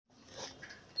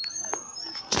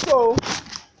So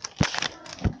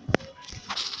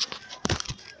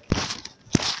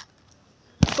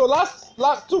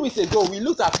last 2 weeks ago we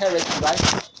looked at heresy,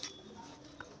 right?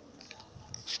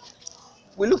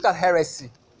 We looked at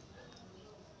heresy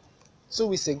 2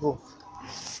 weeks ago.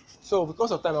 So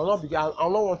because of time, I'll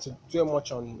not want to do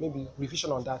much on maybe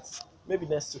revision on that. Maybe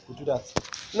next week we'll do that.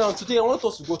 Now today I want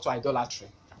us to go to idolatry.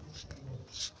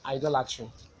 Idolatry.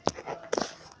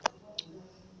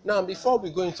 Now before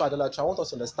we go into idolatry, I want us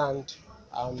to understand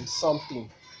something,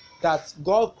 that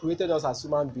God created us as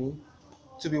human beings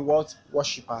to be what?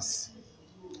 Worshippers.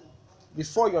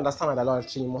 Before you understand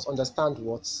idolatry, you must understand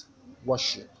what?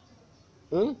 Worship.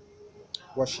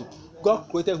 Worship. God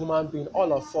created human being,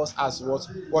 all of us, as what?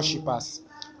 Worshippers.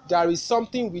 There is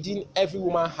something within every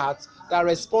woman's heart that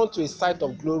responds to a sight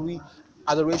of glory,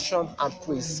 adoration, and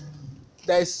praise.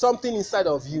 There is something inside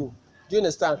of you. Do you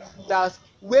understand? That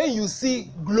when you see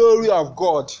glory of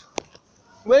God,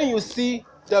 when you see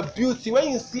the beauty, when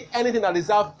you see anything that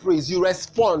deserves praise, you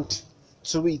respond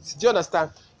to it. Do you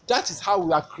understand? That is how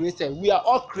we are created. We are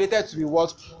all created to be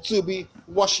what? To be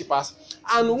worshippers.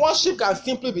 And worship can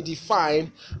simply be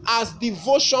defined as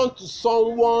devotion to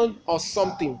someone or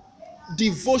something.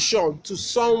 Devotion to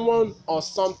someone or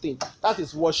something. That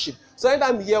is worship. So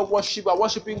anytime we hear worship, we are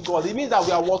worshiping God. It means that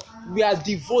we are what? We are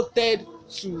devoted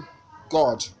to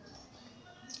God.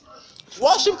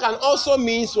 Worship can also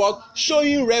mean what?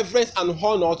 Showing reverence and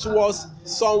honor towards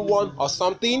someone or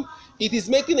something. It is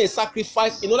making a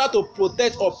sacrifice in order to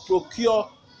protect or procure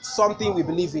something we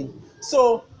believe in.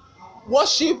 So,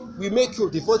 worship will make you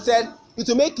devoted. It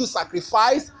will make you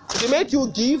sacrifice. It will make you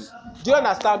give. Do you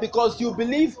understand? Because you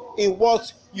believe in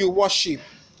what you worship.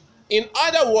 In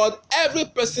other words, every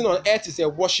person on earth is a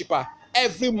worshipper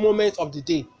every moment of the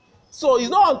day. So it's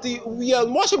not until we are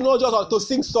worship, not just to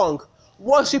sing song.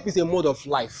 Worship is a mode of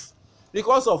life.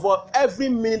 Because of what? Every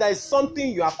minute there is something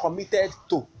you are committed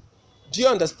to. Do you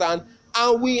understand?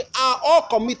 And we are all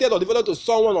committed or devoted to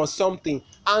someone or something.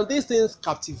 And these things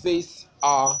captivate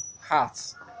our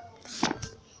hearts.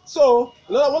 So,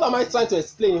 what am I trying to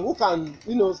explain? Who can,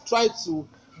 try to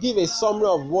give a summary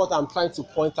of what I'm trying to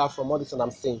point out from all this that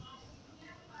I'm saying?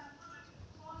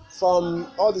 From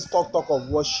all this talk of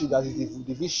worship, that is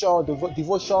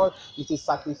devotion, it is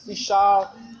sacrificial,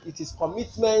 it is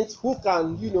commitment. Who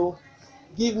can,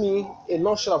 give me a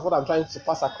nutshell of what I'm trying to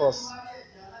pass across?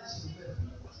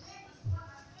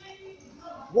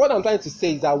 What I'm trying to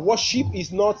say is that worship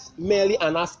is not merely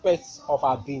an aspect of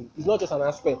our being. It's not just an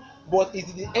aspect, but it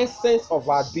is the essence of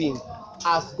our being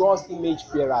as God's image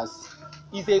bearers.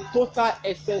 It's a total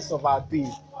essence of our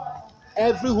being.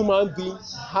 Every human being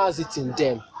has it in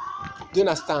them. Do you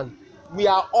understand? We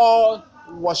are all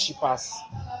worshippers.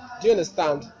 Do you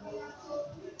understand?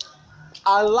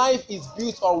 Our life is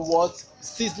built on what?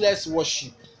 Ceaseless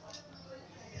worship.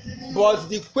 But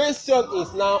the question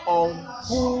is now on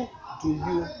who do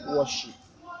you worship?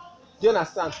 Do you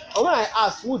understand? And when I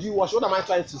ask who do you worship, what am I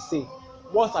trying to say?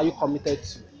 What are you committed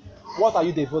to? What are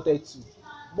you devoted to?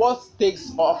 What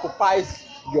takes or occupies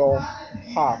your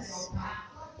heart?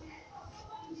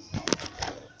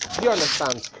 Do you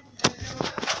understand?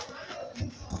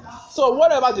 So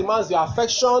whatever demands your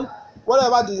affection,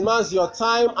 whatever demands your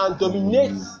time and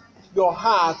dominates your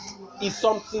heart is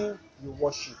something you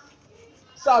worship.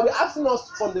 So I'll be asking us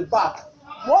from the back,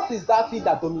 what is that thing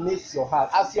that dominates your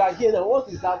heart? As you are here now, what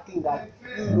is that thing that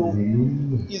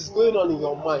is going on in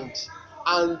your mind?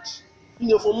 And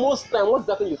for most time, what's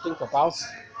that thing you think about,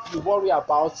 you worry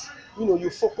about, you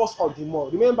focus on the more.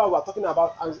 Remember, we are talking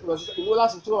about,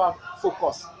 last we talked about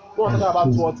focus. We are talking about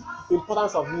what? The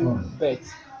importance of new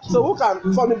birth. So who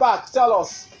can, from the back, tell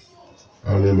us?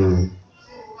 Hallelujah.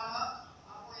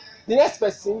 The next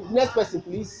person,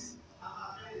 please.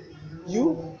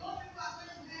 You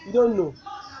don't know.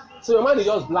 So your mind is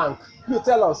just blank. You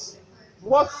tell us,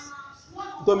 what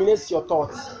dominates your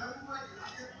thoughts?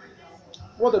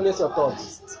 What dominates your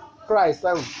thoughts? Christ.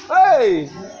 Hey!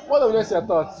 What dominates your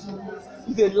thoughts?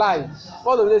 It's a lie.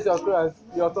 What dominates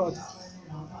your thoughts?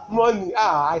 Money.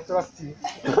 I trust you.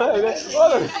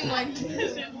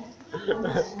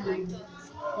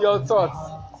 Your thoughts.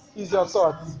 Is your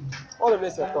thoughts. What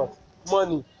dominates your thoughts?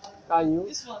 Money. Can you?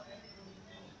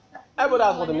 Everybody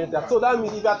has what dominates that. So that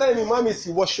means if you are telling me, mommy,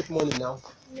 you worship money now.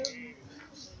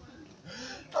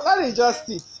 That is just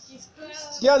it.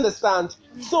 Do you understand?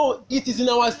 So it is in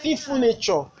our sinful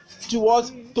nature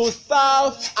to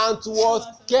serve and to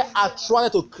get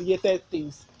attracted to created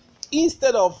things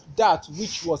instead of that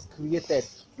which was created.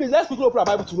 Please let's quickly open our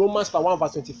Bible to Romans 1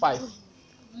 verse 25.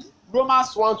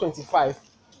 Romans 1:25.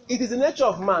 It is the nature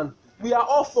of man. We are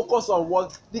all focused on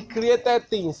what? The created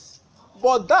things.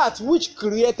 but that which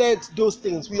created those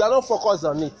things, we are not focused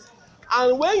on it.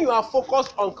 And when you are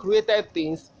focused on created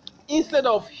things, instead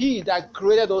of he that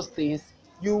created those things,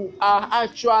 you are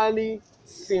actually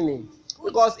sinning.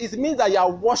 Because it means that you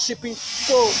are worshiping.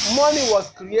 So money was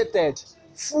created,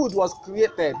 food was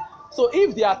created. So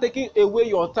if they are taking away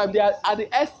your time, they are at the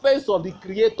expense of the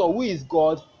creator, who is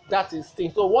God. That is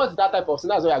sin. So what's that type of sin?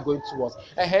 That's what you are going towards.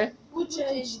 Who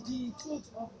changed the truth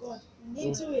of God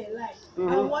into a lie,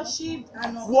 and worshipped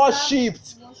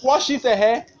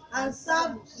and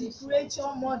served the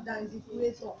creature more than the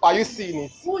creator. Are you seeing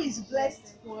it? Who is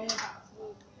blessed forever.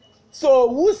 So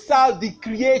who served the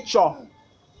creature?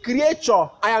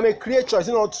 I am a creature. Is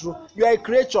it not true? You are a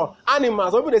creature.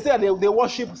 Animals. Some people, they say that they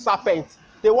worship serpents,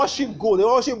 they worship goat, they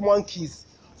worship monkeys.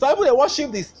 Some people, they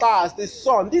worship the stars, the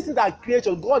sun. This is a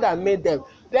creature. God that made them.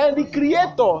 Then the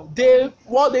creator,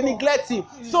 they neglect him.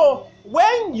 So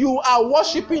when you are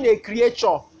worshiping a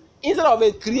creature instead of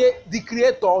the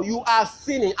creator, you are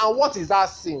sinning. And what is that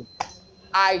sin?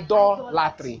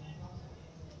 Idolatry.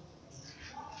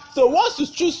 So once you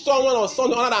choose someone or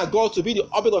something other than God to be the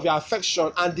object of your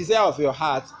affection and desire of your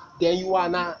heart, then you are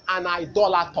an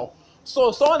idolater.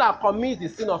 So someone that commits the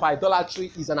sin of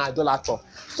idolatry is an idolater.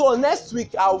 So next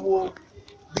week I will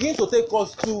begin to take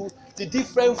us to the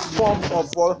different forms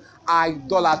of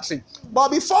idolatry. But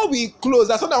before we close,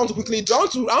 that's what I want to quickly do.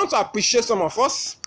 I want to appreciate some of us.